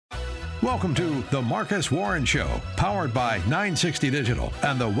Welcome to The Marcus Warren Show, powered by 960 Digital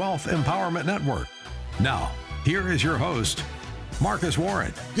and the Wealth Empowerment Network. Now, here is your host, Marcus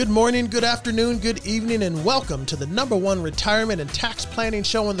Warren. Good morning, good afternoon, good evening, and welcome to the #1 retirement and tax planning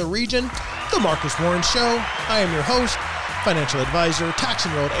show in the region, The Marcus Warren Show. I am your host, financial advisor, tax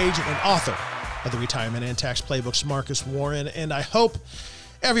enrolled agent, and author of the Retirement and Tax Playbooks, Marcus Warren, and I hope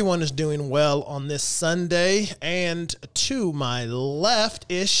everyone is doing well on this Sunday. And to my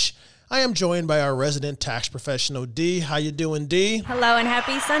left-ish, I am joined by our resident tax professional, Dee. How you doing, Dee? Hello and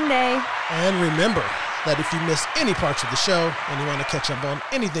happy Sunday. And remember that if you miss any parts of the show and you want to catch up on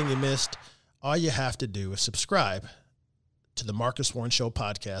anything you missed, all you have to do is subscribe to the Marcus Warren Show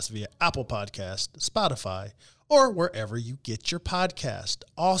podcast via Apple Podcast, Spotify, or wherever you get your podcast.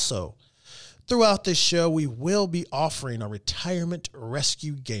 Also, throughout this show, we will be offering a retirement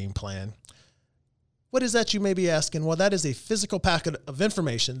rescue game plan. What is that, you may be asking? Well, that is a physical packet of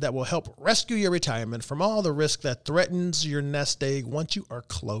information that will help rescue your retirement from all the risk that threatens your nest egg once you are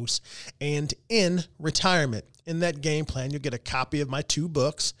close and in retirement. In that game plan, you'll get a copy of my 2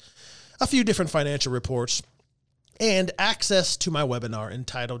 books, a few different financial reports, and access to my webinar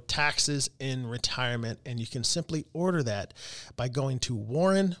entitled Taxes in Retirement. And you can simply order that by going to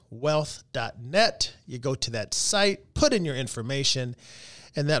warrenwealth.net. You go to that site, put in your information,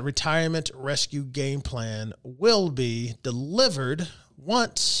 and that retirement rescue game plan will be delivered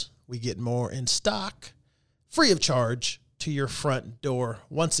once we get more in stock, free of charge, to your front door.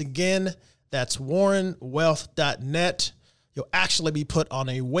 Once again, that's warrenwealth.net. You'll actually be put on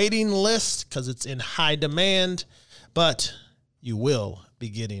a waiting list because it's in high demand, but you will be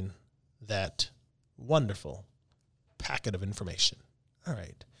getting that wonderful packet of information. All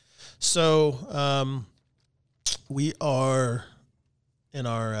right. So we are in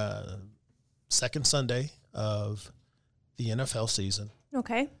our second Sunday of the NFL season.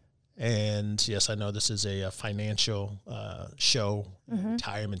 Okay. And yes, I know this is a financial show,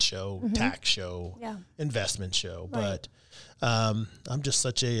 retirement show, tax show, investment show. Right. But I'm just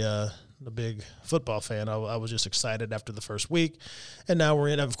such a big football fan. I was just excited after the first week. And now we're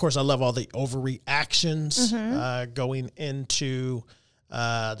in, of course, I love all the overreactions going into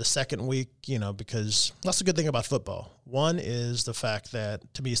the second week, because that's the good thing about football. One is the fact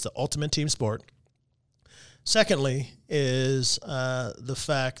that, to me, it's the ultimate team sport. Secondly is the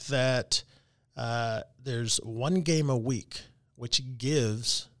fact that there's one game a week, which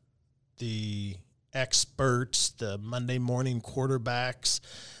gives the experts, the Monday morning quarterbacks,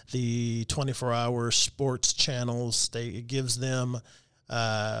 the 24-hour sports channels, it gives them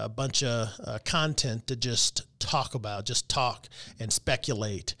a bunch of content to just talk about, just talk and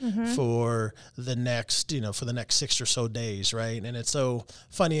speculate for the next, for the next 6 or so days, right? And it's so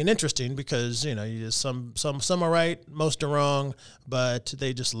funny and interesting because, some are right, most are wrong, but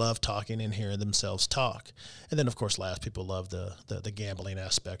they just love talking and hearing themselves talk. And then, of course, last, people love the gambling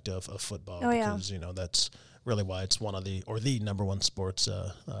aspect of football because, that's really why it's one of the #1 sports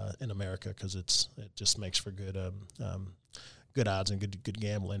in America, because it just makes for good odds and good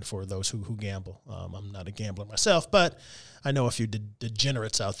gambling for those who gamble. I'm not a gambler myself, but I know a few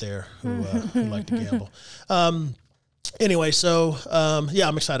degenerates out there who like to gamble. Anyway, so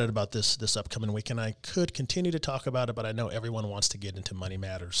I'm excited about this upcoming week, and I could continue to talk about it, but I know everyone wants to get into money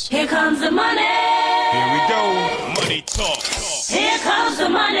matters. Here comes the money. Here we go. Money talk. Here comes the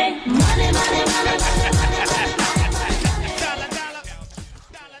money. Money, money, money,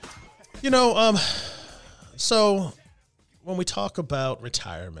 money, money. So when we talk about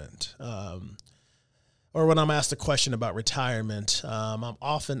retirement, or when I'm asked a question about retirement, I'm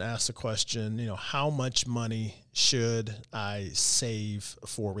often asked the question, how much money should I save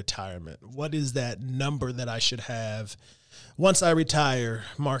for retirement? What is that number that I should have once I retire?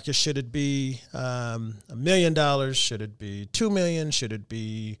 Marcus, should it be $1 million? Should it be $2 million? Should it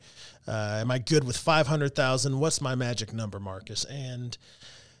be, am I good with $500,000? What's my magic number, Marcus? And,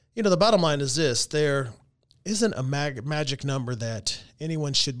 the bottom line is this: there isn't a magic number that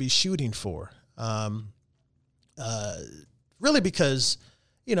anyone should be shooting for. Really because,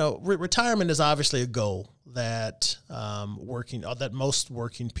 retirement is obviously a goal that that most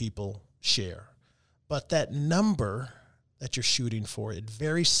working people share. But that number that you're shooting for, it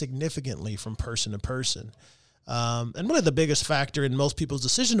varies significantly from person to person. And really the biggest factor in most people's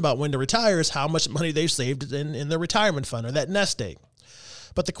decision about when to retire is how much money they've saved in their retirement fund or that nest egg.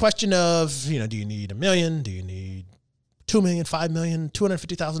 But the question of, do you need $1 million? Do you need $2 million, $5 million,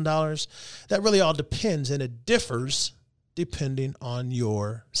 $250,000? That really all depends, and it differs depending on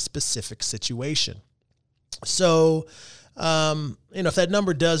your specific situation. So, if that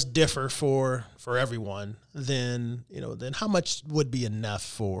number does differ for everyone, then how much would be enough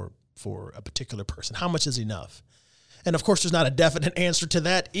for for a particular person? How much is enough? And of course, there's not a definite answer to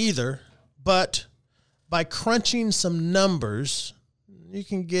that either, but by crunching some numbers, you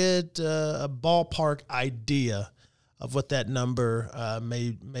can get a ballpark idea of what that number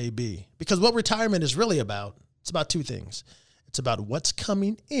may be. Because what retirement is really about, it's about two things. It's about what's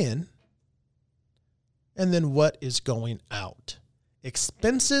coming in and then what is going out.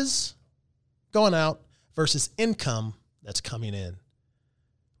 Expenses going out versus income that's coming in.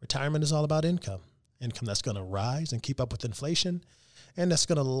 Retirement is all about income. Income that's going to rise and keep up with inflation, and that's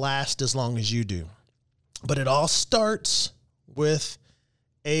going to last as long as you do. But it all starts with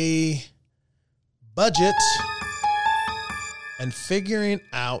a budget and figuring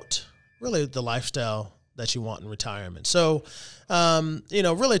out really the lifestyle that you want in retirement. So,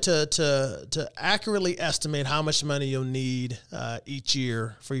 really to accurately estimate how much money you'll need each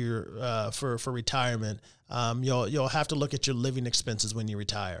year for your for retirement, you'll have to look at your living expenses when you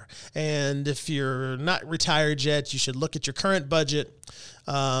retire. And if you're not retired yet, you should look at your current budget,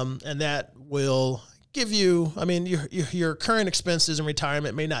 and that will give you, your current expenses in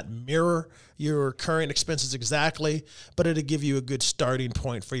retirement may not mirror your current expenses exactly, but it'll give you a good starting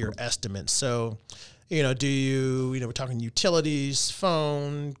point for your estimate. So, we're talking utilities,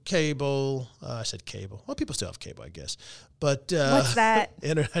 phone, cable. I said cable. Well, people still have cable, I guess. But what's that?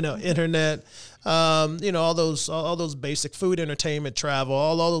 Internet. All those basic food, entertainment, travel,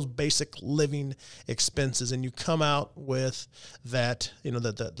 all those basic living expenses, and you come out with that,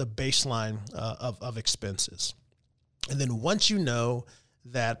 the baseline of expenses. And then once you know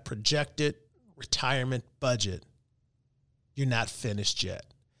that projected retirement budget, you're not finished yet.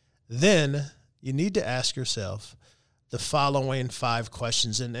 Then you need to ask yourself the following 5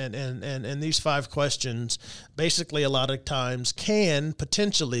 questions. And these 5 questions basically a lot of times can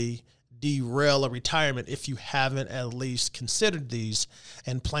potentially derail a retirement if you haven't at least considered these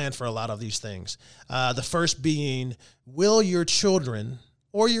and planned for a lot of these things. The first being, will your children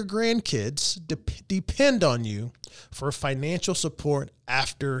or your grandkids depend on you for financial support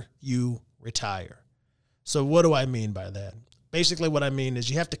after you retire? So what do I mean by that? Basically, what I mean is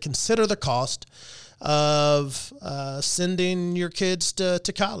you have to consider the cost of sending your kids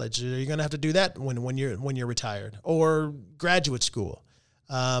to college. You're going to have to do that when you're retired, or graduate school.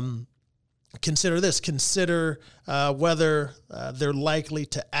 Consider this. Consider whether they're likely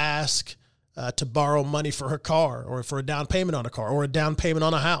to ask to borrow money for a car, or for a down payment on a car, or a down payment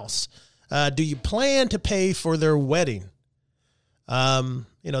on a house. Do you plan to pay for their wedding?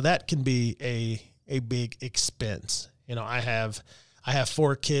 That can be a big expense. I have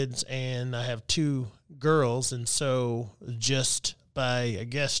 4 kids and I have 2 girls. And so just by, I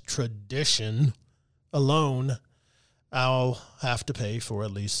guess, tradition alone, I'll have to pay for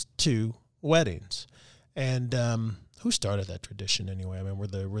at least 2 weddings. And who started that tradition anyway? Where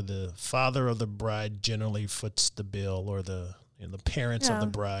the father of the bride generally foots the bill, or the parents of the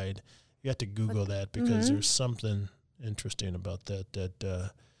bride. You have to Google that, because there's something interesting about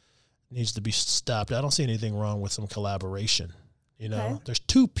that needs to be stopped. I don't see anything wrong with some collaboration. There's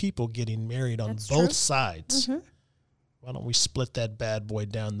 2 people getting married on both sides. Mm-hmm. Why don't we split that bad boy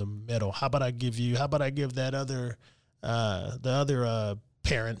down the middle? How about I give that other, the other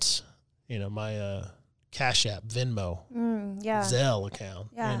parents, my Cash App, Venmo, Zelle account.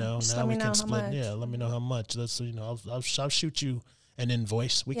 Yeah. Now we can split. Yeah, let me know how much. Let's I'll shoot you an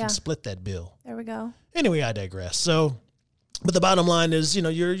invoice. We can split that bill. There we go. Anyway, I digress. So, but the bottom line is,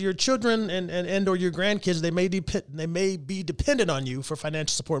 your children and or your grandkids, they may be dependent on you for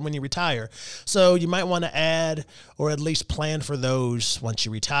financial support when you retire. So you might want to add, or at least plan for those once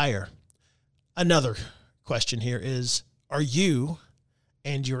you retire. Another question here is, are you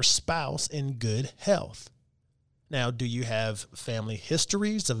and your spouse in good health? Now, do you have family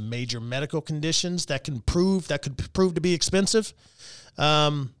histories of major medical conditions that could prove to be expensive?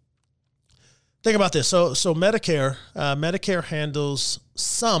 Think about this. So Medicare handles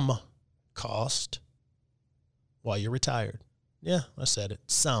some cost while you're retired. Yeah, I said it.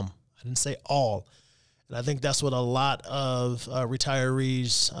 Some. I didn't say all. And I think that's what a lot of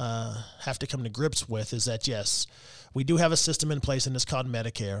retirees have to come to grips with, is that, yes, we do have a system in place, and it's called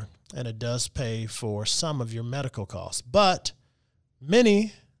Medicare, and it does pay for some of your medical costs. But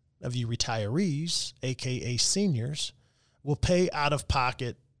many of you retirees, a.k.a. seniors, will pay out of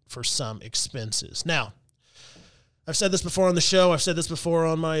pocket for some expenses. Now, I've said this before on the show. I've said this before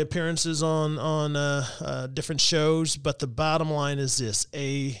on my appearances on different shows, but the bottom line is this.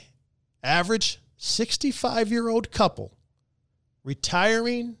 A average 65-year-old couple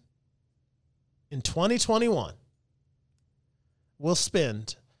retiring in 2021 will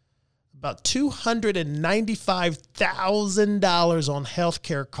spend about $295,000 on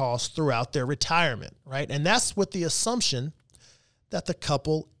healthcare costs throughout their retirement, right? And that's with the assumption that the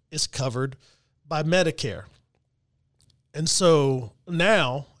couple is covered by Medicare. And so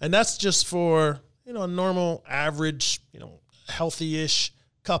now, and that's just for, a normal, average, healthy-ish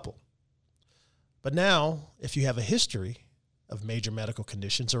couple. But now, if you have a history of major medical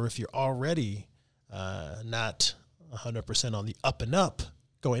conditions, or if you're already not 100% on the up and up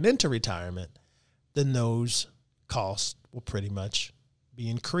going into retirement, then those costs will pretty much be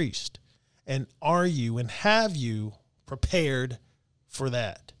increased. And are you and have you prepared for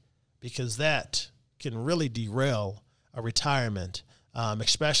that? Because that can really derail a retirement,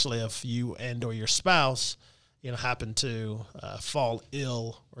 especially if you and or your spouse, happen to fall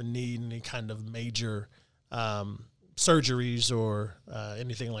ill or need any kind of major surgeries or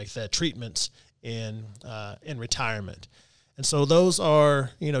anything like that, treatments in retirement. And so those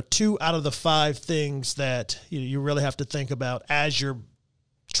are, 2 out of the 5 things that you really have to think about as you're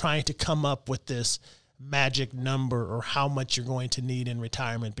trying to come up with this magic number or how much you're going to need in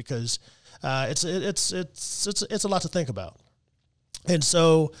retirement, because it's a lot to think about. And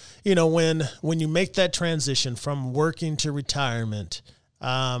so, when you make that transition from working to retirement,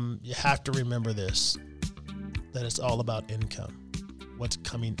 you have to remember this, that it's all about income, what's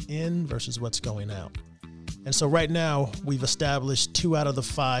coming in versus what's going out. And so right now we've established 2 out of the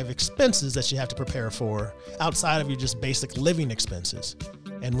 5 expenses that you have to prepare for outside of your just basic living expenses.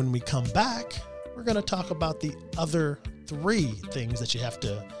 And when we come back, we're going to talk about the other 3 things that you have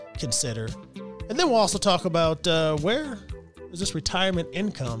to consider. And then we'll also talk about where is this retirement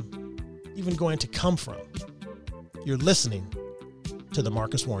income even going to come from? You're listening to The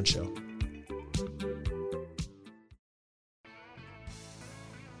Marcus Warren Show.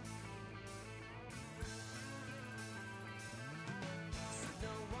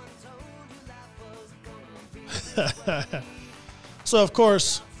 So, of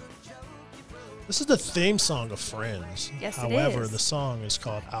course, this is the theme song of Friends. Yes, However, it is. the song is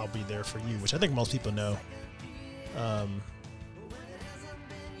called I'll Be There For You, which I think most people know.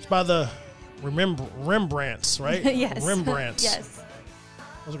 It's by the Rembrandts, right? Yes. Rembrandts. Yes.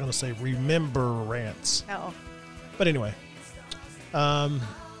 I was going to say Remembrance. Oh. But anyway,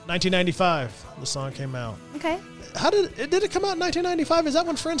 1995, the song came out. Okay. How did it come out in 1995? Is that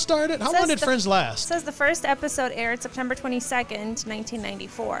when Friends started? How long did Friends last? It says the first episode aired September 22nd,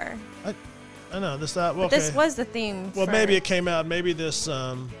 1994. I know this. Well, But this was the theme. Well, maybe it came out. Maybe this.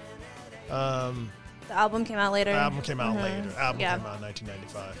 The album came out later. The album came out later. Album came out in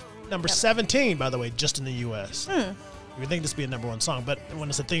 1995. Number 17, by the way, just in the U.S. You would think this would be a number 1 song, but when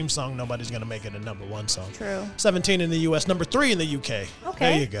it's a theme song, nobody's going to make it a number 1 song. True. 17 in the U.S., number 3 in the U.K.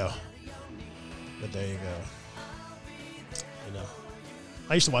 Okay. There you go. But there you go.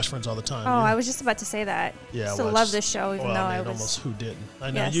 I used to watch Friends all the time. Oh, I was just about to say that. Yeah, I still love this show, even though I was almost who didn't. I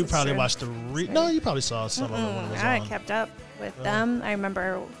know Yes, you it's probably true. watched No, you probably saw some of it when it was I on. kept up with them. I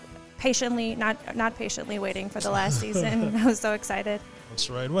remember patiently, not patiently waiting for the last season. I was so excited. That's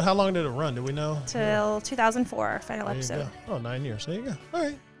right. Well, how long did it run? Do we know? Till 2004, final There you episode. go. Oh, 9 years. There you go. All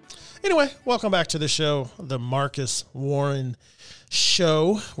right. Anyway, welcome back to the show, the Marcus Warren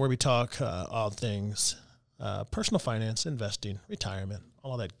Show, where we talk all things personal finance, investing, retirement,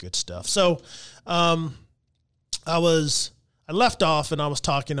 all that good stuff. So I left off and I was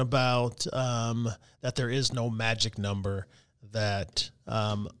talking about that there is no magic number, that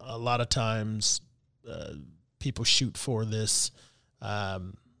a lot of times people shoot for this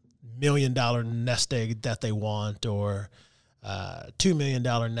 $1 million nest egg that they want, or $2 million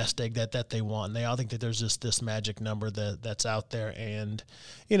nest egg that they want. And they all think that there's just this magic number that's out there. And,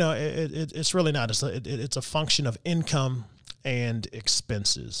 it's really not. It's a function of income and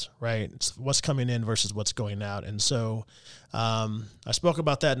expenses, right? It's what's coming in versus what's going out. And so I spoke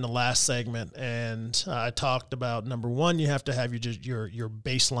about that in the last segment, and I talked about, number 1, you have to have your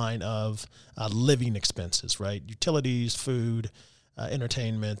baseline of living expenses, right? Utilities, food,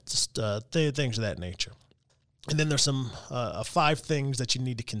 entertainment, things of that nature. And then there's some 5 things that you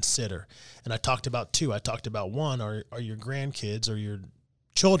need to consider. And I talked about 2. I talked about 1, are your grandkids or your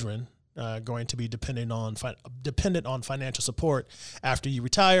children going to be dependent on financial support after you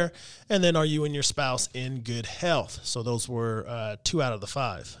retire? And then are you and your spouse in good health? So those were 2 out of the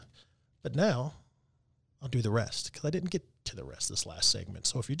 5. But now I'll do the rest, because I didn't get to the rest this last segment.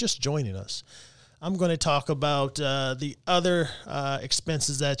 So if you're just joining us, I'm going to talk about the other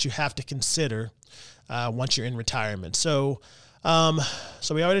expenses that you have to consider once you're in retirement. So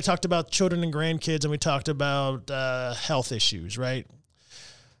we already talked about children and grandkids, and we talked about health issues, right?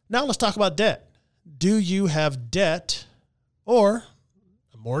 Now let's talk about debt. Do you have debt, or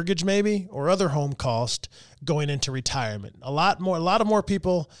mortgage maybe, or other home cost going into retirement. A lot of more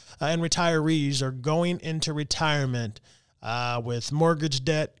people and retirees are going into retirement with mortgage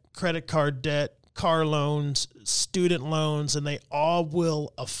debt, credit card debt, car loans, student loans, and they all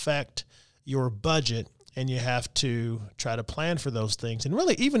will affect your budget, and you have to try to plan for those things. And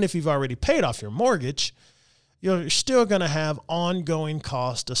really, even if you've already paid off your mortgage, you're still going to have ongoing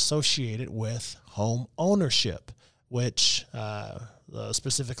costs associated with home ownership, which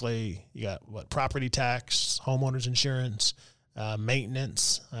specifically you got property tax, homeowners insurance,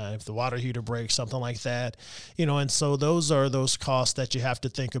 maintenance, if the water heater breaks, something like that, and so those are those costs that you have to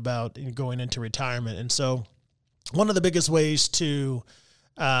think about going into retirement. And so one of the biggest ways to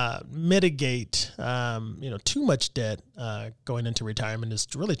mitigate, too much debt going into retirement is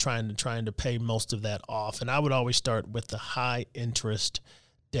really trying to pay most of that off. And I would always start with the high interest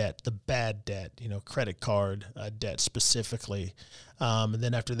debt, the bad debt, credit card debt specifically. And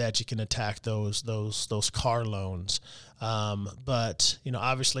then after that, you can attack those car loans. But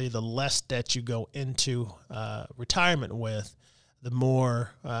obviously the less debt you go into retirement with, the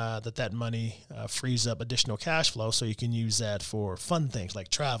more that money frees up additional cash flow, so you can use that for fun things like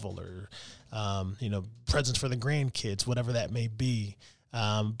travel or, presents for the grandkids, whatever that may be.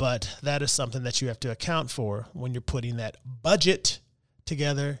 But that is something that you have to account for when you're putting that budget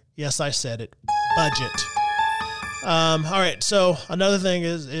together. Yes, I said it, budget. All right. So another thing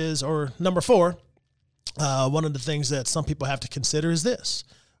is number 4, one of the things that some people have to consider is this: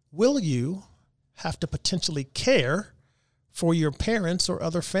 will you have to potentially care for your parents or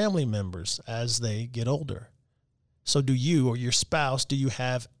other family members as they get older? So do you or your spouse, do you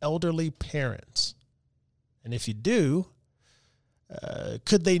have elderly parents? And if you do,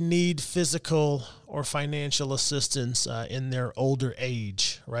 could they need physical or financial assistance in their older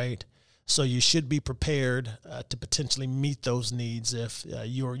age, right? So you should be prepared to potentially meet those needs if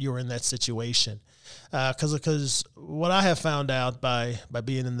you're in that situation. Because what I have found out by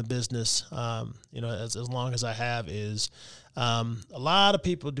being in the business, as long as I have, is a lot of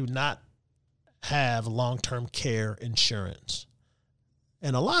people do not have long-term care insurance.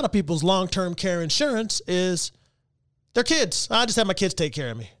 And a lot of people's long-term care insurance is their kids. I just have my kids take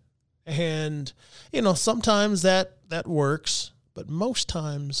care of me. And, sometimes that works, but most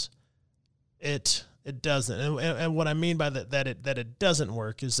times it doesn't. And what I mean by that it doesn't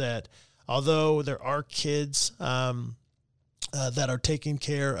work is that although there are kids that are taking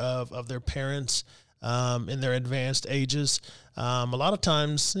care of their parents in their advanced ages, a lot of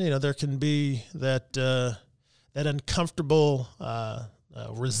times, there can be that uncomfortable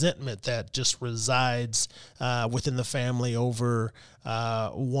resentment that just resides within the family over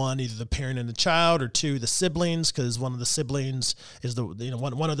one, either the parent and the child, or 2, the siblings, because one of the siblings is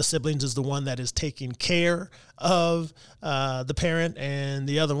one of the siblings is the one that is taking care of the parent, and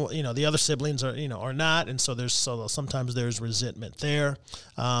the other siblings are not, and so sometimes there's resentment there.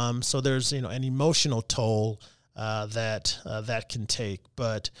 So there's an emotional toll that can take,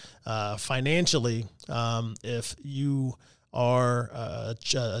 but financially, if you are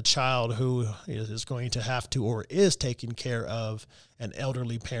a child who is going to have to or is taking care of an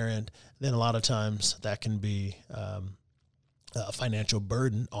elderly parent, then a lot of times that can be a financial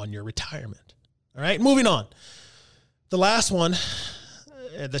burden on your retirement. All right, moving on. The last one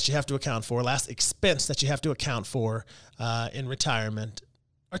that you have to account for, last expense that you have to account for in retirement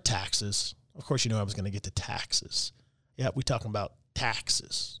are taxes. Of course, I was going to get to taxes. Yeah, we're talking about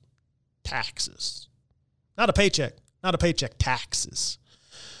taxes. Taxes. Not a paycheck, taxes.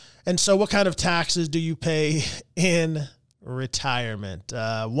 And so what kind of taxes do you pay in retirement?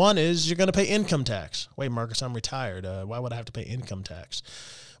 One is you're going to pay income tax. Wait, Marcus, I'm retired. Why would I have to pay income tax?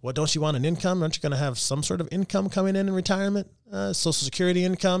 Well, don't you want an income? Aren't you going to have some sort of income coming in retirement? Social Security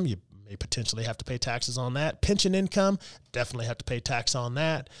income, you may potentially have to pay taxes on that. Pension income, definitely have to pay tax on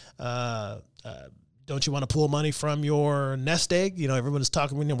that. Don't you want to pull money from your nest egg? Everyone's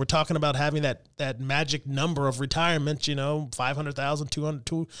talking, we're talking about having that magic number of retirement, 500,000,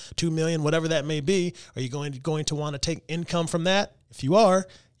 2 million, whatever that may be. Are you going to want to take income from that? If you are,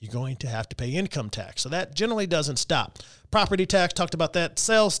 you're going to have to pay income tax. So that generally doesn't stop. Property tax, talked about that.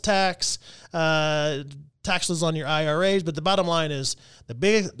 Sales tax, taxes on your IRAs. But the bottom line is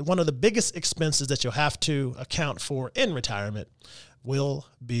one of the biggest expenses that you'll have to account for in retirement will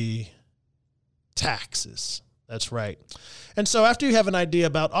be taxes. That's right. And so after you have an idea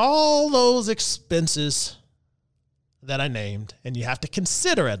about all those expenses that I named, and you have to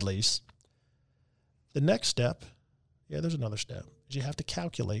consider at least, the next step, there's another step, is you have to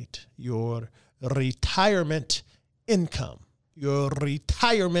calculate your retirement income. your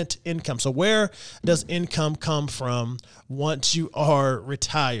retirement income. So where does income come from once you are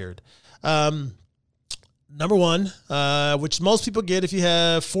retired? Number one, which most people get if you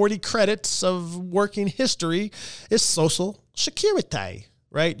have 40 credits of working history, is Social Security,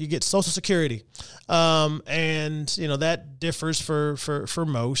 right? You get Social Security. And, that differs for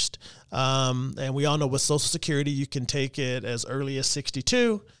most. And we all know with Social Security, you can take it as early as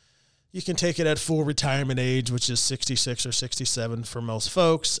 62. You can take it at full retirement age, which is 66 or 67 for most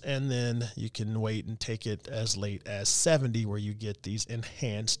folks. And then you can wait and take it as late as 70, where you get these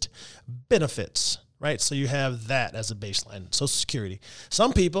enhanced benefits, right? So you have that as a baseline, Social Security.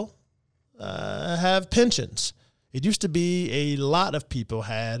 Some people have pensions. It used to be a lot of people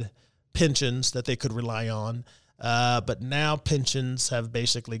had pensions that they could rely on. But now pensions have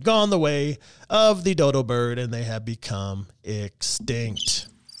basically gone the way of the dodo bird, and they have become extinct.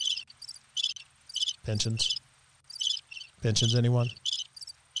 Pensions? Pensions, anyone?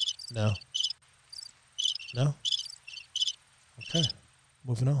 No? Okay,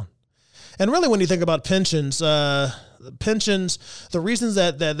 moving on. And really, when you think about pensions, the reasons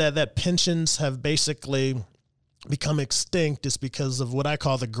that pensions have basically become extinct is because of what I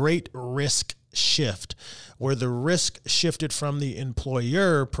call the great risk shift, where the risk shifted from the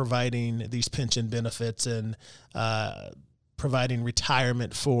employer providing these pension benefits and providing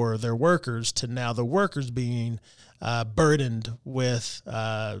retirement for their workers to now the workers being burdened with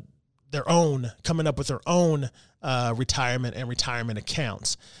coming up with their own retirement and retirement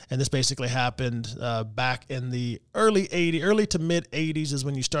accounts. And this basically happened back in the early to mid 80s is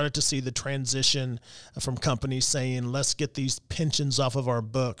when you started to see the transition from companies saying, let's get these pensions off of our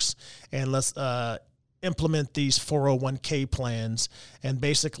books and let's implement these 401k plans. And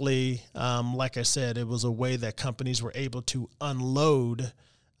basically, like I said, it was a way that companies were able to unload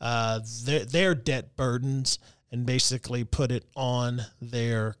their debt burdens and basically put it on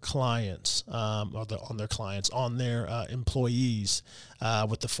their clients, on their employees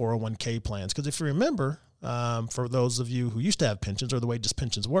with the 401k plans. Because if you remember, for those of you who used to have pensions or the way just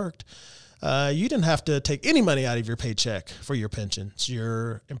pensions worked, you didn't have to take any money out of your paycheck for your pensions.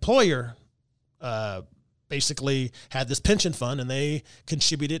 Your employer basically had this pension fund, and they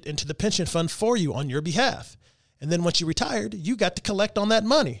contributed into the pension fund for you on your behalf. And then once you retired, you got to collect on that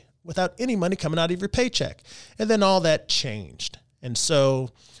money without any money coming out of your paycheck. And then all that changed. And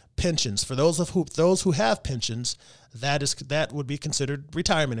so pensions, for those who have pensions, that would be considered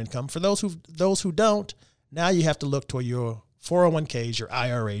retirement income. For those who don't, now you have to look toward your 401ks, your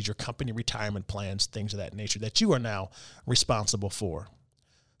IRAs, your company retirement plans, things of that nature that you are now responsible for.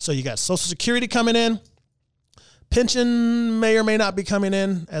 So you got Social Security coming in. Pension may or may not be coming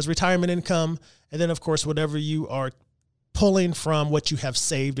in as retirement income. And then, of course, whatever you are pulling from what you have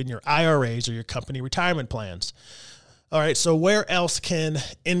saved in your IRAs or your company retirement plans. All right, so where else can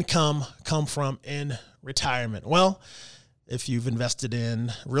income come from in retirement? Well, if you've invested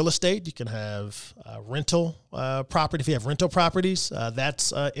in real estate, you can have rental property. If you have rental properties,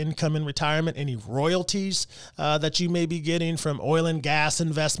 that's income in retirement. Any royalties that you may be getting from oil and gas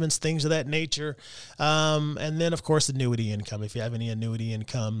investments, things of that nature. And then, of course, annuity income. If you have any annuity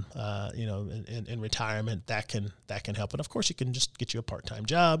income, in retirement, that can help. And of course, you can just get you a part-time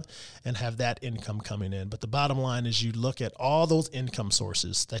job and have that income coming in. But the bottom line is you look at all those income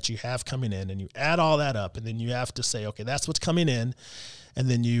sources that you have coming in, and you add all that up, and then you have to say, okay, that's what's coming in. And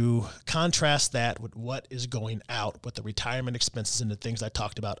then you contrast that with what is going out with the retirement expenses and the things I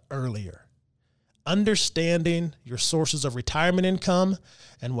talked about earlier. Understanding your sources of retirement income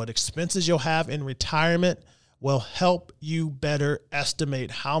and what expenses you'll have in retirement will help you better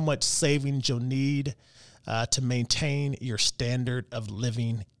estimate how much savings you'll need to maintain your standard of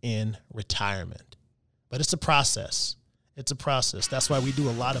living in retirement. But it's a process. It's a process. That's why we do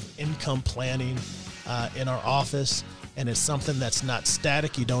a lot of income planning in our office. And it's something that's not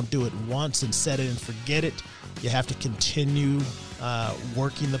static. You don't do it once and set it and forget it. You have to continue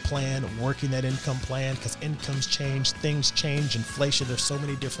working the plan, working that income plan, because incomes change, things change, inflation. There's so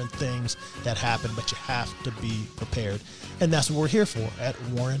many different things that happen, but you have to be prepared. And that's what we're here for at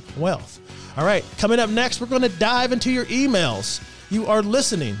Warren Wealth. All right, coming up next, we're going to dive into your emails. You are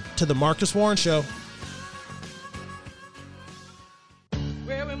listening to The Marcus Warren Show.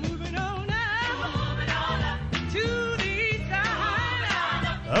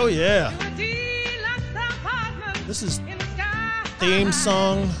 Oh, yeah. This is theme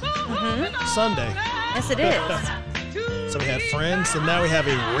song Sunday. Yes, it is. So we had Friends, and now we have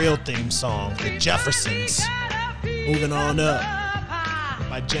a real theme song, The Jeffersons. Moving On Up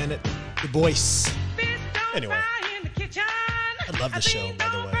by Janet Du Bois. Anyway, I love the show, by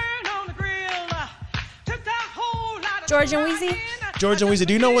the way. George and Weezy? George and Weezy.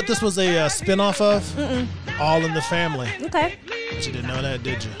 Do you know what this was a spinoff of? Mm-mm. All in the Family. Okay. But you didn't know that,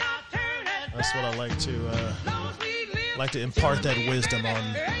 did you? That's what I like to impart that wisdom on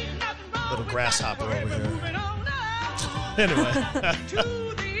little grasshopper over here. Anyway.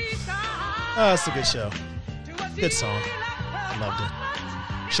 Oh, it's a good show. Good song. I loved it.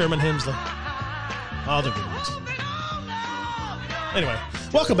 Sherman Hemsley. All the good ones. Anyway,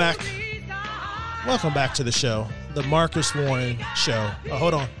 welcome back. Welcome back to the show. The Marcus Warren Show. Oh,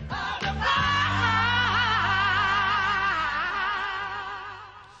 hold on.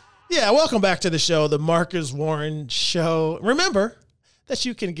 Yeah, welcome back to the show, the Marcus Warren Show. Remember that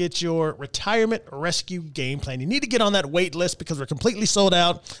you can get your retirement rescue game plan. You need to get on that wait list because we're completely sold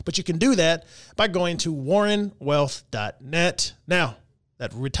out, but you can do that by going to warrenwealth.net. Now,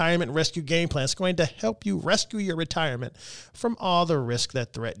 that retirement rescue game plan is going to help you rescue your retirement from all the risk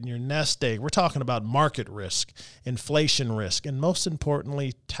that threaten your nest egg. We're talking about market risk, inflation risk, and most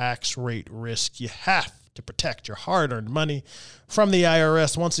importantly, tax rate risk. You have to protect your hard-earned money from the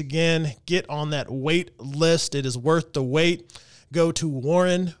IRS. Once again, get on that wait list. It is worth the wait. Go to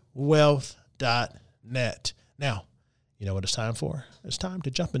warrenwealth.net. Now, you know what it's time for? It's time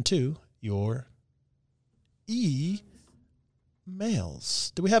to jump into your emails.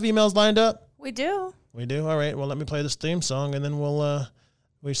 Do we have emails lined up? We do. We do? All right. Well, let me play this theme song, and then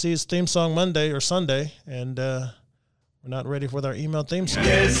we see his theme song Monday or Sunday, and we're not ready for our email theme song.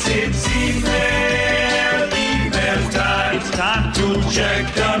 Yes, it's email time. It's time to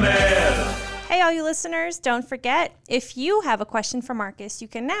check the mail. Hey, all you listeners, don't forget, if you have a question for Marcus, you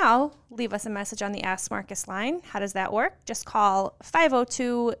can now leave us a message on the Ask Marcus line. How does that work? Just call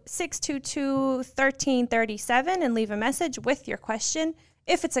 502-622-1337 and leave a message with your question.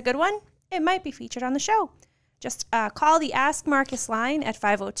 If it's a good one, it might be featured on the show. Just call the Ask Marcus line at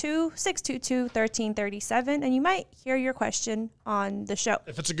 502-622-1337, and you might hear your question on the show.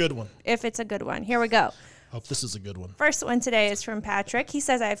 If it's a good one. If it's a good one. Here we go. Hope this is a good one. First one today is from Patrick. He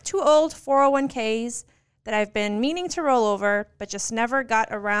says, I have 2 old 401ks that I've been meaning to roll over, but just never got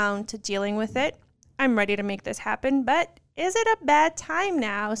around to dealing with it. I'm ready to make this happen, but is it a bad time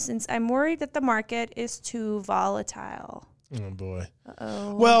now since I'm worried that the market is too volatile? Oh, boy.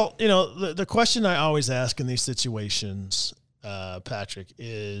 Uh-oh. Well, you know, the question I always ask in these situations, Patrick,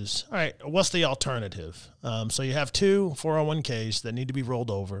 is, all right, what's the alternative? So you have 2 401ks that need to be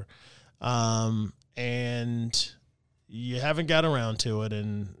rolled over. And you haven't got around to it,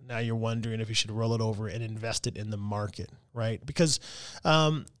 and now you're wondering if you should roll it over and invest it in the market, right? Because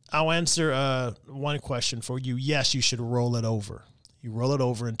I'll answer one question for you. Yes, you should roll it over. You roll it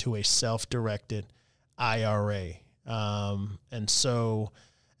over into a self-directed IRA. And so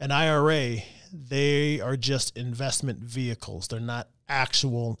an IRA, they are just investment vehicles. They're not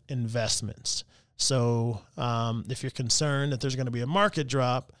actual investments. So if you're concerned that there's going to be a market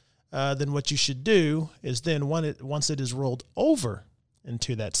drop, then what you should do is then once it is rolled over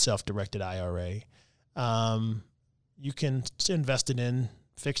into that self-directed IRA, you can invest it in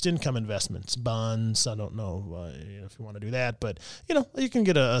fixed income investments, bonds. I don't know if you want to do that, but you can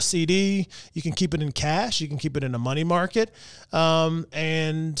get a CD. You can keep it in cash. You can keep it in a money market,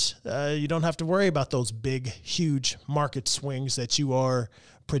 and you don't have to worry about those big, huge market swings that you are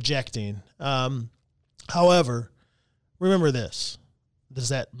projecting. However, remember this. Is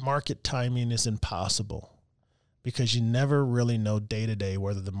that market timing is impossible because you never really know day to day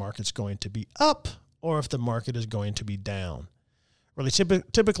whether the market's going to be up or if the market is going to be down. Really,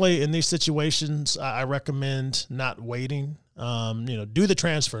 typically in these situations, I recommend not waiting. Do the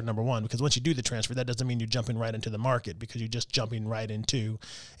transfer, number one, because once you do the transfer, that doesn't mean you're jumping right into the market because you're just jumping right into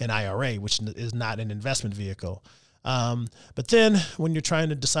an IRA, which is not an investment vehicle. But then when you're trying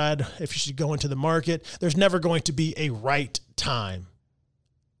to decide if you should go into the market, there's never going to be a right time.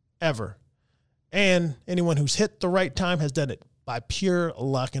 Ever. And anyone who's hit the right time has done it by pure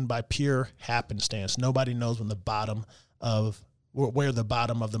luck and by pure happenstance. Nobody knows where the bottom of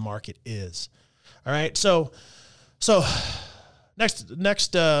the market is. All right. So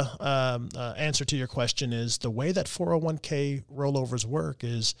next answer to your question is the way that 401k rollovers work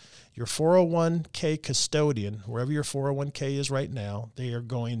is your 401k custodian, wherever your 401k is right now, they are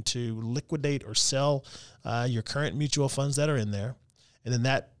going to liquidate or sell your current mutual funds that are in there. And then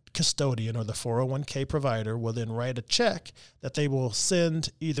that custodian or the 401k provider will then write a check that they will send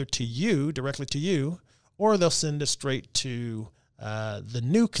either to you, directly to you, or they'll send it straight to the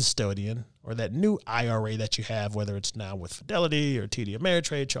new custodian or that new IRA that you have, whether it's now with Fidelity or TD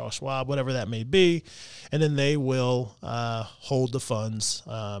Ameritrade, Charles Schwab, whatever that may be. And then they will hold the funds,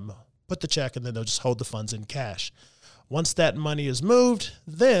 put the check, and then they'll just hold the funds in cash. Once that money is moved,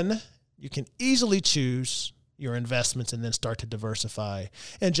 then you can easily choose your investments and then start to diversify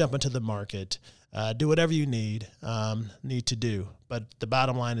and jump into the market. Do whatever you need to do. But the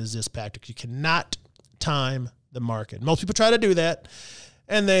bottom line is this, Patrick, you cannot time the market. Most people try to do that,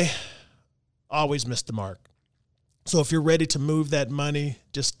 and they always miss the mark. So if you're ready to move that money,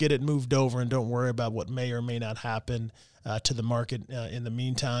 just get it moved over and don't worry about what may or may not happen to the market in the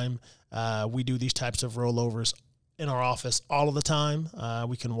meantime. We do these types of rollovers in our office all of the time.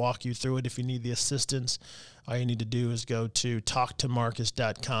 We can walk you through it if you need the assistance. All you need to do is go to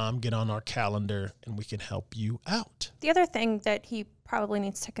talktomarcus.com, get on our calendar, and we can help you out. The other thing that he probably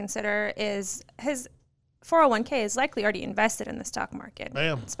needs to consider is his 401k is likely already invested in the stock market.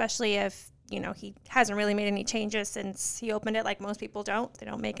 Bam. Especially if, he hasn't really made any changes since he opened it, like most people don't. They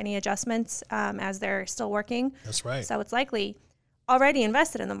don't make any adjustments as they're still working. That's right. So it's likely already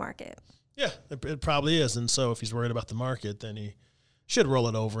invested in the market. Yeah, it probably is. And so if he's worried about the market, then he should roll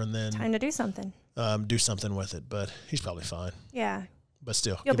it over and then time to do something. Do something with it. But he's probably fine. Yeah. But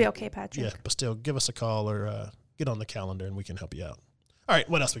still. You'll be okay, Patrick. Yeah, but still, give us a call or get on the calendar and we can help you out. All right,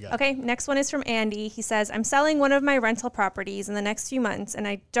 what else we got? Okay, next one is from Andy. He says, I'm selling one of my rental properties in the next few months, and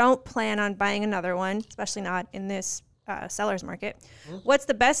I don't plan on buying another one, especially not in this seller's market. Mm-hmm. What's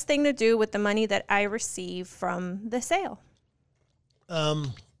the best thing to do with the money that I receive from the sale? All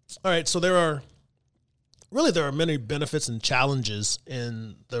right, so there are many benefits and challenges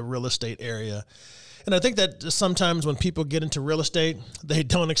in the real estate area. And I think that sometimes when people get into real estate, they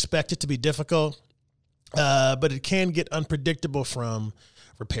don't expect it to be difficult. But it can get unpredictable, from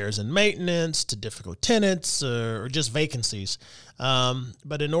repairs and maintenance to difficult tenants or just vacancies.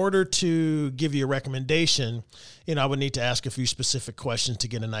 But in order to give you a recommendation, I would need to ask a few specific questions to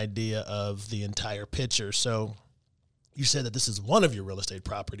get an idea of the entire picture. So you said that this is one of your real estate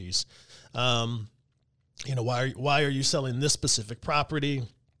properties. Why are you selling this specific property?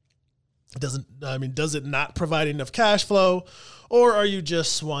 Does it not provide enough cash flow, or are you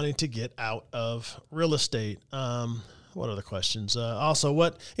just wanting to get out of real estate? What other questions? Also,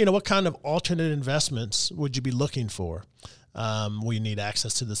 what kind of alternate investments would you be looking for? Will you need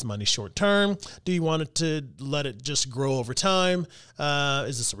access to this money short term? Do you want it to let it just grow over time?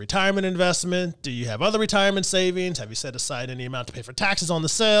 Is this a retirement investment? Do you have other retirement savings? Have you set aside any amount to pay for taxes on the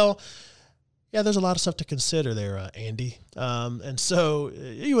sale? Yeah, there's a lot of stuff to consider there, Andy. And so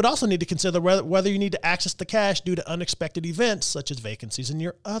you would also need to consider whether you need to access the cash due to unexpected events, such as vacancies in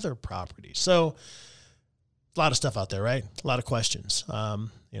your other properties. So a lot of stuff out there, right? A lot of questions.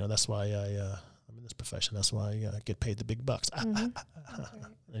 That's why I'm in this profession. That's why I get paid the big bucks. Mm-hmm. Right.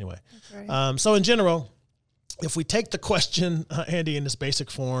 Anyway, right. So in general, if we take the question, Andy, in this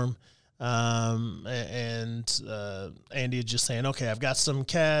basic form, Andy is just saying, okay, I've got some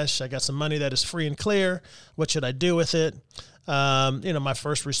cash. I got some money that is free and clear. What should I do with it? My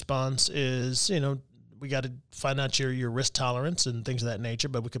first response is, we got to find out your risk tolerance and things of that nature,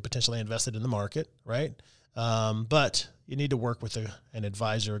 but we could potentially invest it in the market, right? But you need to work with an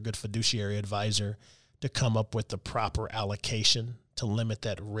advisor, a good fiduciary advisor, to come up with the proper allocation to limit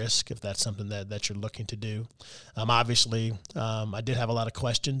that risk, if that's something that you're looking to do. Obviously, I did have a lot of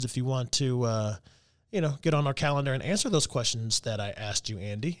questions. If you want to, get on our calendar and answer those questions that I asked you,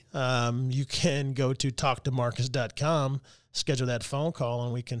 Andy, you can go to talktomarcus.com, schedule that phone call,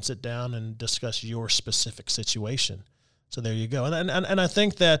 and we can sit down and discuss your specific situation. So there you go. And I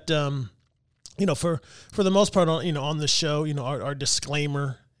think that, for the most part, on the show, our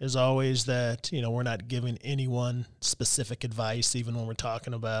disclaimer is always that, we're not giving anyone specific advice, even when we're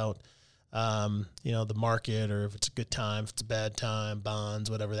talking about, the market, or if it's a good time, if it's a bad time, bonds,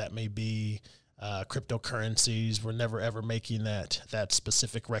 whatever that may be, cryptocurrencies. We're never, ever making that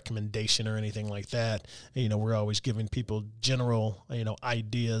specific recommendation or anything like that. We're always giving people general,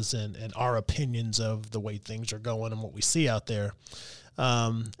 ideas and our opinions of the way things are going and what we see out there.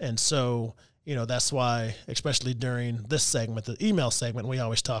 And so, that's why, especially during this segment, the email segment, we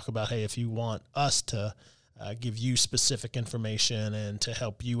always talk about, hey, if you want us to give you specific information and to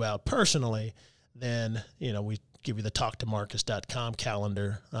help you out personally, then, we give you the talktomarcus.com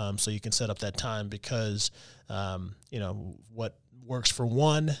calendar so you can set up that time, because, what works for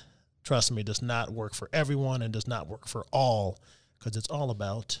one, trust me, does not work for everyone and does not work for all, because it's all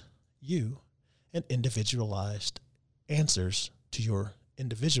about you and individualized answers to your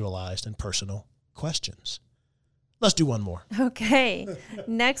individualized and personal questions. Let's do one more. Okay.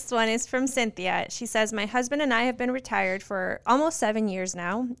 Next one is from Cynthia. She says, my husband and I have been retired for almost 7 years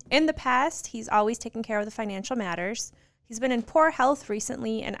now. In the past, he's always taken care of the financial matters. He's been in poor health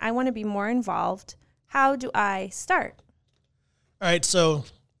recently, and I want to be more involved. How do I start? All right. So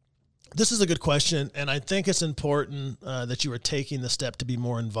This is a good question, and I think it's important that you are taking the step to be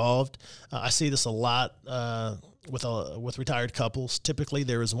more involved. I see this a lot with retired couples. Typically,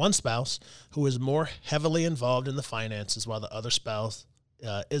 there is one spouse who is more heavily involved in the finances, while the other spouse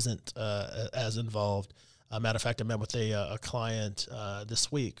isn't as involved. Matter of fact, I met with a client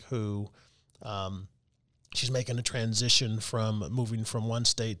this week who she's making a transition from moving from one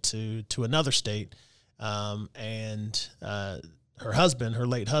state to another state, and her husband, her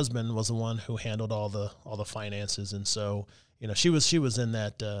late husband, was the one who handled all the finances, and so she was in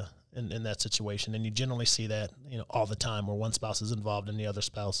that in that situation, and you generally see that all the time where one spouse is involved and the other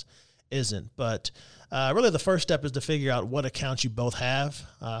spouse isn't. But really, the first step is to figure out what accounts you both have,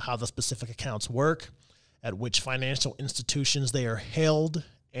 how the specific accounts work, at which financial institutions they are held,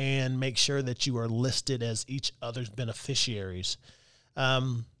 and make sure that you are listed as each other's beneficiaries.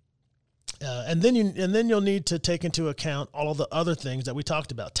 And then you'll need to take into account all of the other things that we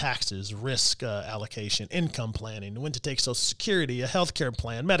talked about: taxes, risk allocation, income planning, when to take Social Security, a healthcare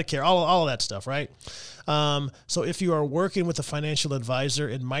plan, Medicare, all of that stuff, right? So if you are working with a financial advisor,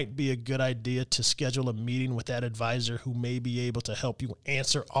 it might be a good idea to schedule a meeting with that advisor who may be able to help you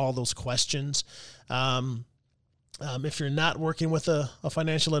answer all those questions. If you're not working with a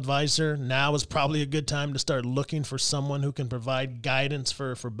financial advisor, now is probably a good time to start looking for someone who can provide guidance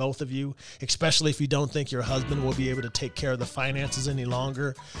for both of you, especially if you don't think your husband will be able to take care of the finances any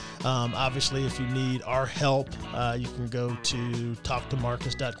longer. Obviously, if you need our help, you can go to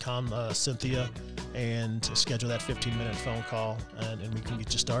talktomarcus.com, Cynthia, and schedule that 15-minute phone call, and we can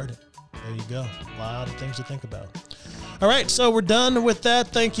get you started. There you go. A lot of things to think about. All right, so we're done with that.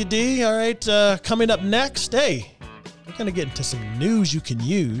 Thank you, Dee. All right, coming up next, hey, we're going to get into some news you can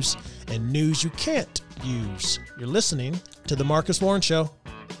use and news you can't use. You're listening to The Marcus Warren Show.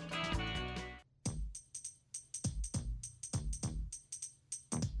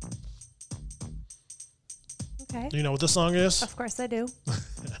 Okay. Do you know what this song is? Of course I do.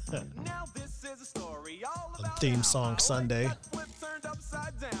 Now this is a story all A about theme song Sunday. turned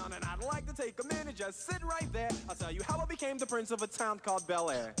upside down, and I'd like to take a minute, just sit right there. I'll tell you how I became the prince of a town called Bel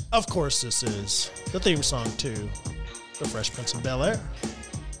Air. Of course, this is the theme song to The Fresh Prince of Bel Air.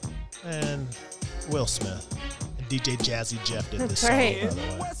 And Will Smith. And DJ Jazzy Jeff did this That's right. song, by the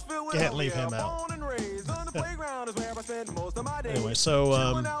way. Westfield, Can't leave him Philadelphia, out. born and raised on the playground is where I spend most of my days. Anyway, so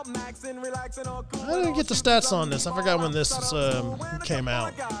Chilling out, maxing, relaxing, all cool. I didn't get the stats on this. I forgot when this came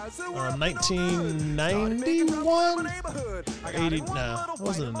out. 1991? 80? No, it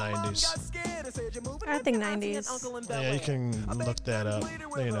wasn't the 90s. I think 90s. Yeah, you can look that up.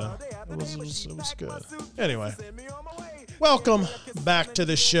 It was good. Anyway, welcome back to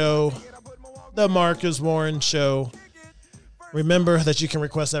the show, The Marcus Warren Show. Remember that you can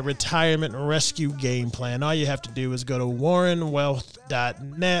request that retirement rescue game plan. All you have to do is go to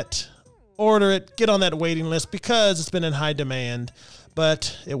warrenwealth.net, order it, get on that waiting list because it's been in high demand,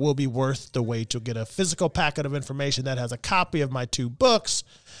 but it will be worth the wait. You'll get a physical packet of information that has a copy of my 2 books,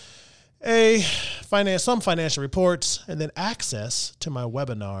 some financial reports, and then access to my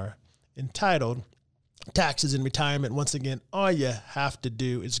webinar entitled Taxes in Retirement. Once again, all you have to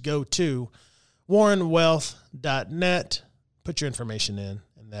do is go to warrenwealth.net, put your information in,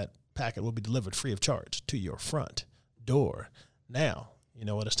 and that packet will be delivered free of charge to your front door. Now, you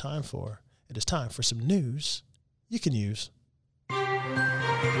know what it's time for. It is time for some news you can use.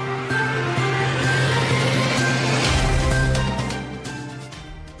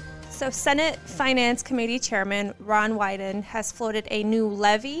 So Senate Finance Committee Chairman Ron Wyden has floated a new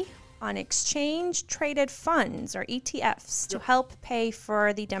levy on exchange-traded funds, or ETFs, to help pay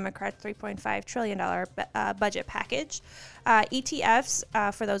for the Democrats' $3.5 trillion budget package. ETFs,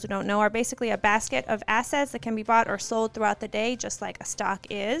 for those who don't know, are basically a basket of assets that can be bought or sold throughout the day, just like a stock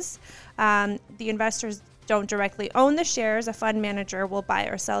is. The investors don't directly own the shares. A fund manager will buy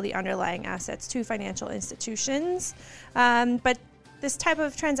or sell the underlying assets to financial institutions. But this type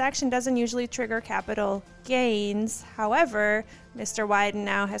of transaction doesn't usually trigger capital gains. However, Mr. Wyden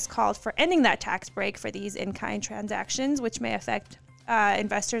now has called for ending that tax break for these in-kind transactions, which may affect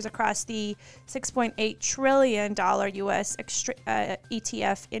investors across the $6.8 trillion U.S.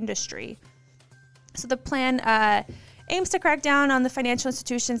 ETF industry. So the plan aims to crack down on the financial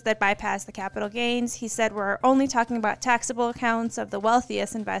institutions that bypass the capital gains. He said we're only talking about taxable accounts of the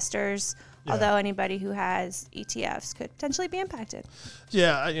wealthiest investors, although anybody who has ETFs could potentially be impacted.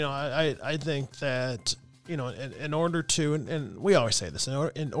 Yeah, I think that, in order to, and we always say this,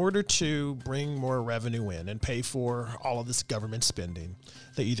 in order to bring more revenue in and pay for all of this government spending,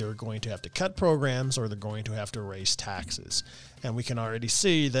 they either are going to have to cut programs or they're going to have to raise taxes. And we can already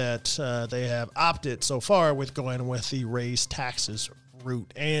see that they have opted so far with going with the raise taxes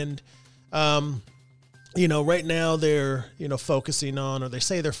route. And Right now they're, focusing on, or they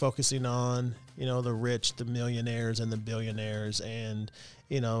say they're focusing on, the rich, the millionaires and the billionaires, and,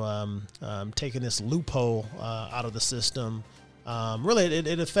 taking this loophole out of the system. Really,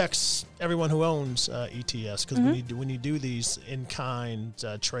 it affects everyone who owns ETFs, because when you do these in-kind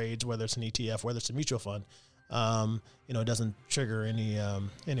trades, whether it's an ETF, whether it's a mutual fund, it doesn't trigger any of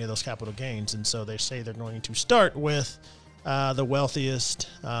those capital gains. And so they say they're going to start with the wealthiest,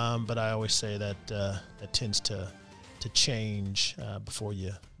 but I always say that that tends to change before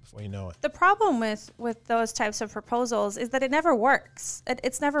you know it. The problem with those types of proposals is that it never works.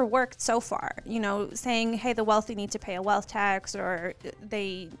 It's never worked so far. Saying, hey, the wealthy need to pay a wealth tax, or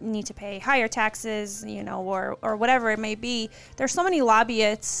they need to pay higher taxes, or whatever it may be. There's so many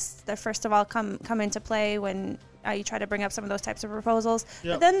lobbyists that first of all come into play when you try to bring up some of those types of proposals.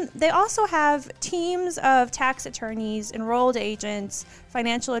 Yep. But then they also have teams of tax attorneys, enrolled agents,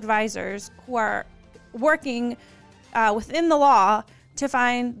 financial advisors who are working within the law to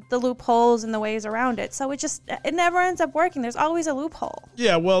find the loopholes and the ways around it. So it never ends up working. There's always a loophole.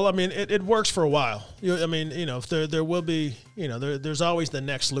 Yeah, well, I mean, it works for a while. If there will be, there's always the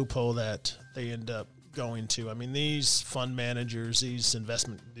next loophole that they end up going to. I mean, these fund managers, these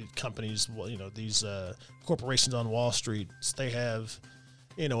investment companies, these corporations on Wall Street, they have,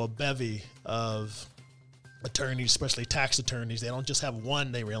 a bevy of attorneys, especially tax attorneys. They don't just have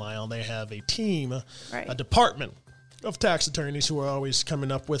one they rely on. They have a team, right, a department of tax attorneys who are always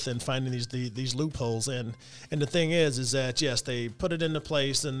coming up with and finding these loopholes. And the thing is that, yes, they put it into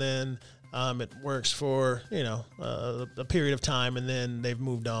place, and then it works for, a period of time, and then they've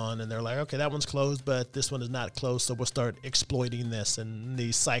moved on, and they're like, okay, that one's closed, but this one is not closed, so we'll start exploiting this, and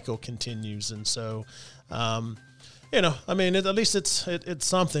the cycle continues. And so, at least it's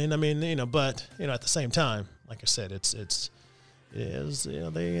something. I mean, but, at the same time, like I said,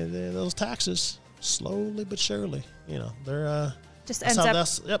 those taxes, slowly but surely, they're just ends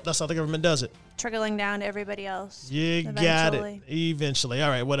up. That's how the government does it. Trickling down to everybody else. You got it. Eventually. All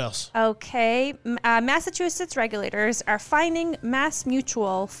right, what else? Okay. Massachusetts regulators are fining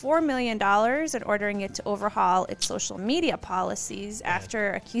MassMutual $4 million and ordering it to overhaul its social media policies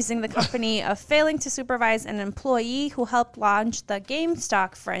after accusing the company of failing to supervise an employee who helped launch the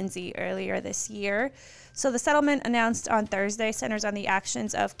GameStop frenzy earlier this year. So the settlement announced on Thursday centers on the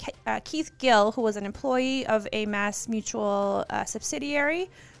actions of Keith Gill, who was an employee of a MassMutual subsidiary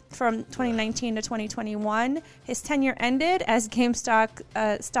from 2019 to 2021. His tenure ended as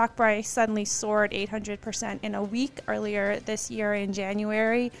GameStop stock price suddenly soared 800% in a week earlier this year in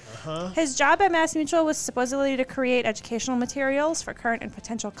January. His job at MassMutual was supposedly to create educational materials for current and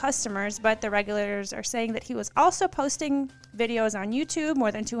potential customers, but the regulators are saying that he was also posting videos on YouTube,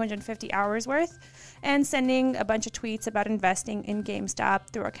 more than 250 hours worth, and sending a bunch of tweets about investing in GameStop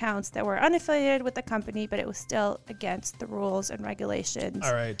through accounts that were unaffiliated with the company, but it was still against the rules and regulations.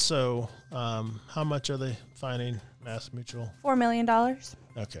 All right, so how much are they fining MassMutual? $4 million.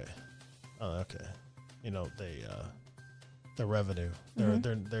 Okay. Okay. The revenue.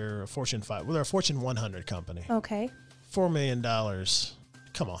 They're a Fortune 5. Well, they're a Fortune 100 company. Okay. $4 million.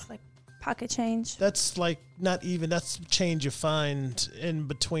 Come on. It's like pocket change. That's like that's change you find in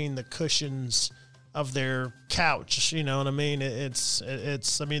between the cushions of their couch. You know what I mean? It's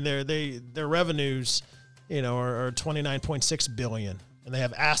I mean, their revenues, are $29.6 billion, and they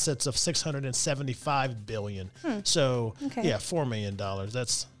have assets of $675 billion. So yeah, $4 million.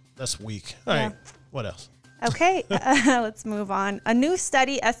 That's weak. All right. What else? Okay, let's move on. A new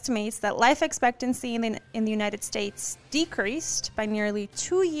study estimates that life expectancy in the United States decreased by nearly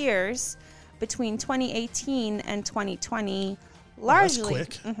 2 years between 2018 and 2020,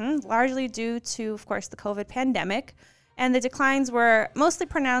 largely due to, of course, the COVID pandemic. And the declines were mostly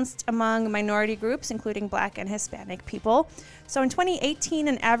pronounced among minority groups, including Black and Hispanic people. So in 2018,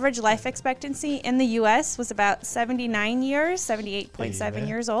 an average life expectancy in the U.S. was about 79 years, 78.7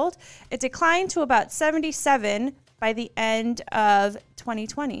 years old. It declined to about 77 by the end of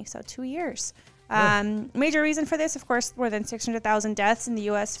 2020, so 2 years. Major reason for this, of course, more than 600,000 deaths in the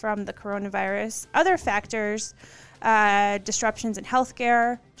U.S. from the coronavirus. Other factors, disruptions in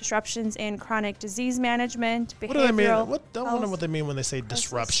healthcare, disruptions in chronic disease management, behavioral. What do they mean? I don't know what they mean when they say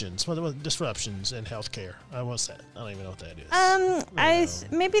disruptions. What disruptions in healthcare? What's that? I don't even know what that is.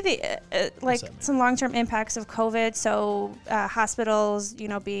 Maybe some long-term impacts of COVID. So hospitals,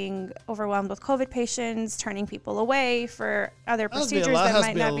 being overwhelmed with COVID patients, turning people away for other procedures that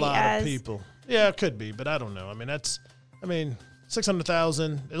might not be as. People. Yeah, it could be, but I don't know. I mean,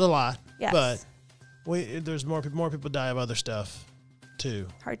 600,000 is a lot, but there's more people die of other stuff too.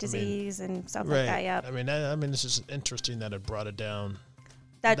 Heart disease and stuff like that. Yeah. I mean, it's just interesting that it brought it down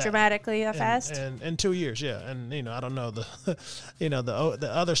that dramatically fast. And in 2 years, yeah. And, I don't know the,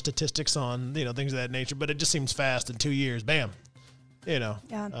 the other statistics on, things of that nature, but it just seems fast in 2 years. Bam. Yeah.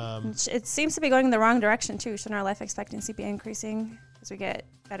 It seems to be going in the wrong direction, too. Shouldn't our life expectancy be increasing as we get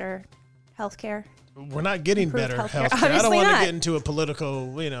better health care? We're not getting better healthcare. I don't want to get into a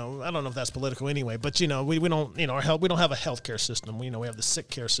political, I don't know if that's political anyway, but we don't, our health, we don't have a healthcare system. We have the sick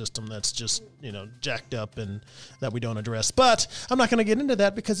care system that's just, jacked up and that we don't address. But I'm not going to get into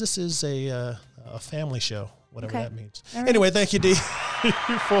that because this is a family show, whatever that means. Right. Anyway, thank you, Dee,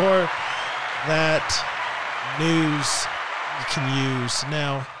 for that news you can use.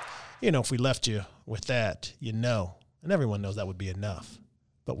 Now, if we left you with that, and everyone knows that would be enough.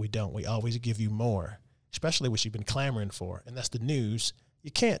 But we don't. We always give you more, especially what you've been clamoring for, and that's the news you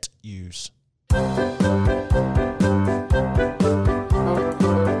can't use.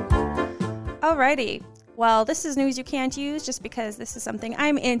 Alrighty. Well, this is news you can't use just because this is something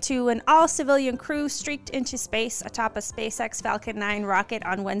I'm into. An all-civilian crew streaked into space atop a SpaceX Falcon 9 rocket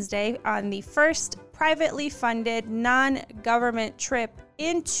on Wednesday on the first privately funded non-government trip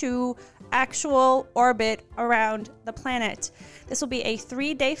into actual orbit around the planet. This will be a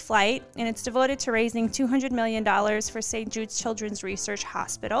 3-day flight, and it's devoted to raising $200 million for St. Jude's Children's Research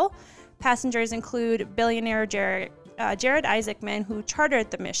Hospital. Passengers include billionaire Jared Isaacman, who chartered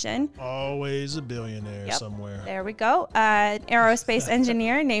the mission. Always a billionaire somewhere. There we go. An aerospace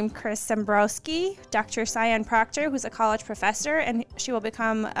engineer named Chris Sembrowski, Dr. Cyan Proctor, who's a college professor, and she will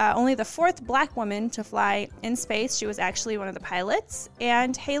become only the 4th Black woman to fly in space. She was actually one of the pilots.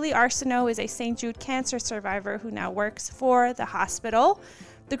 And Haley Arsenault is a St. Jude cancer survivor who now works for the hospital.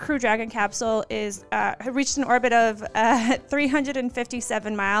 The Crew Dragon capsule reached an orbit of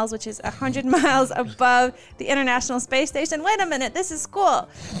 357 miles, which is 100 miles above the International Space Station. Wait a minute, this is cool.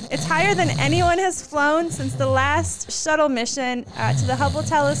 It's higher than anyone has flown since the last shuttle mission to the Hubble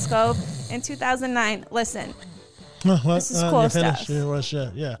telescope in 2009. Listen, this is cool stuff.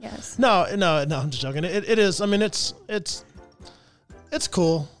 Yeah. Yes. No, I'm just joking. It is. I mean, it's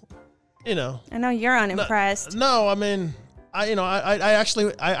cool. I know you're unimpressed. No, I mean.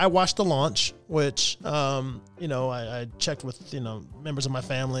 I watched the launch, which, I checked with, members of my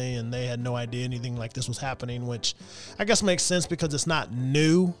family, and they had no idea anything like this was happening, which I guess makes sense because it's not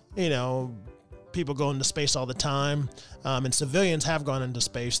new. People go into space all the time, and civilians have gone into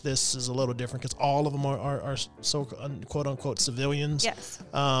space. This is a little different because all of them are so quote unquote civilians. Yes.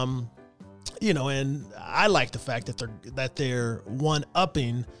 And I like the fact that they're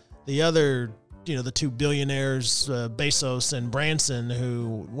one-upping the other. The 2 billionaires, Bezos and Branson,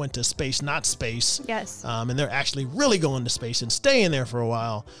 who went to space, not space. Yes. And they're actually really going to space and staying there for a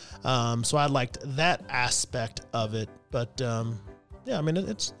while. So I liked that aspect of it. But I mean,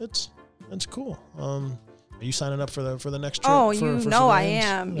 it's cool. Are you signing up for the next trip? Oh, I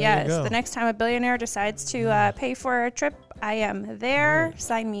am. Yes. The next time a billionaire decides to pay for a trip, I am there.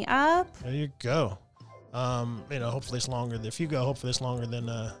 Sign me up. There you go. Hopefully it's longer. If you go, hopefully it's longer than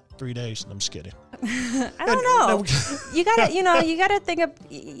 3 days. I'm just kidding. I don't know. You gotta think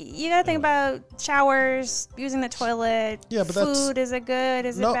about showers, using the toilet. Yeah, but food. Is it good?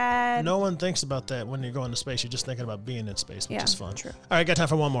 Is it bad? No one thinks about that when you're going to space. You're just thinking about being in space, which is fun. True. All right, got time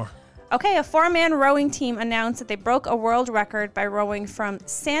for one more. Okay, a 4-man rowing team announced that they broke a world record by rowing from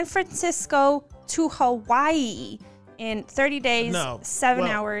San Francisco to Hawaii in 30 days, 7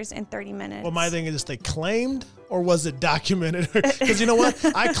 hours, and 30 minutes. Well, my thing is, they claimed, or was it documented? Because you know what?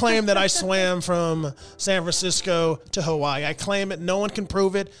 I claim that I swam from San Francisco to Hawaii. I claim it. No one can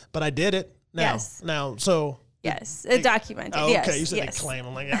prove it, but I did it. Yes. Yes, documented. Oh, yes. Okay, you said they claim.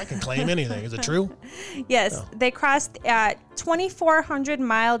 I'm like, I can claim anything. Is it true? Yes, No. They crossed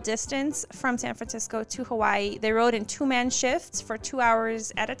 2,400-mile distance from San Francisco to Hawaii. They rowed in 2-man shifts for 2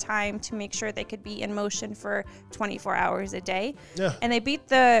 hours at a time to make sure they could be in motion for 24 hours a day. Yeah. And they beat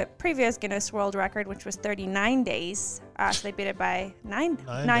the previous Guinness World Record, which was 39 days. So they beat it by nine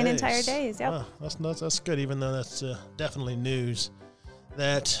entire days. Yep. Wow, that's good, even though that's definitely news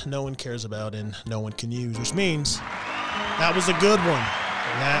that no one cares about and no one can use, which means that was a good one.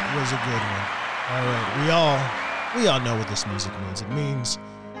 That was a good one. All right, we all know what this music means. It means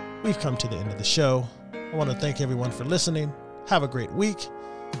we've come to the end of the show. I want to thank everyone for listening. Have a great week,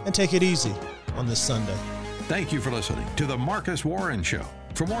 and take it easy on this Sunday. Thank you for listening to The Marcus Warren Show.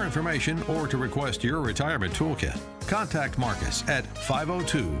 For more information or to request your retirement toolkit, contact Marcus at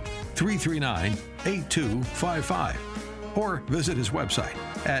 502-339-8255 or visit his website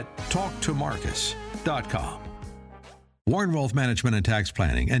at talktomarcus.com. Warren Wealth Management and Tax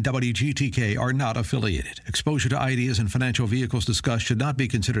Planning and WGTK are not affiliated. Exposure to ideas and financial vehicles discussed should not be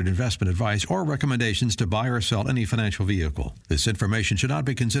considered investment advice or recommendations to buy or sell any financial vehicle. This information should not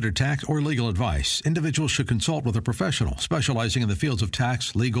be considered tax or legal advice. Individuals should consult with a professional specializing in the fields of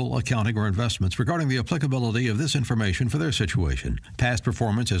tax, legal, accounting, or investments regarding the applicability of this information for their situation. Past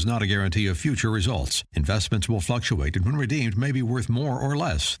performance is not a guarantee of future results. Investments will fluctuate and when redeemed may be worth more or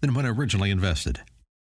less than when originally invested.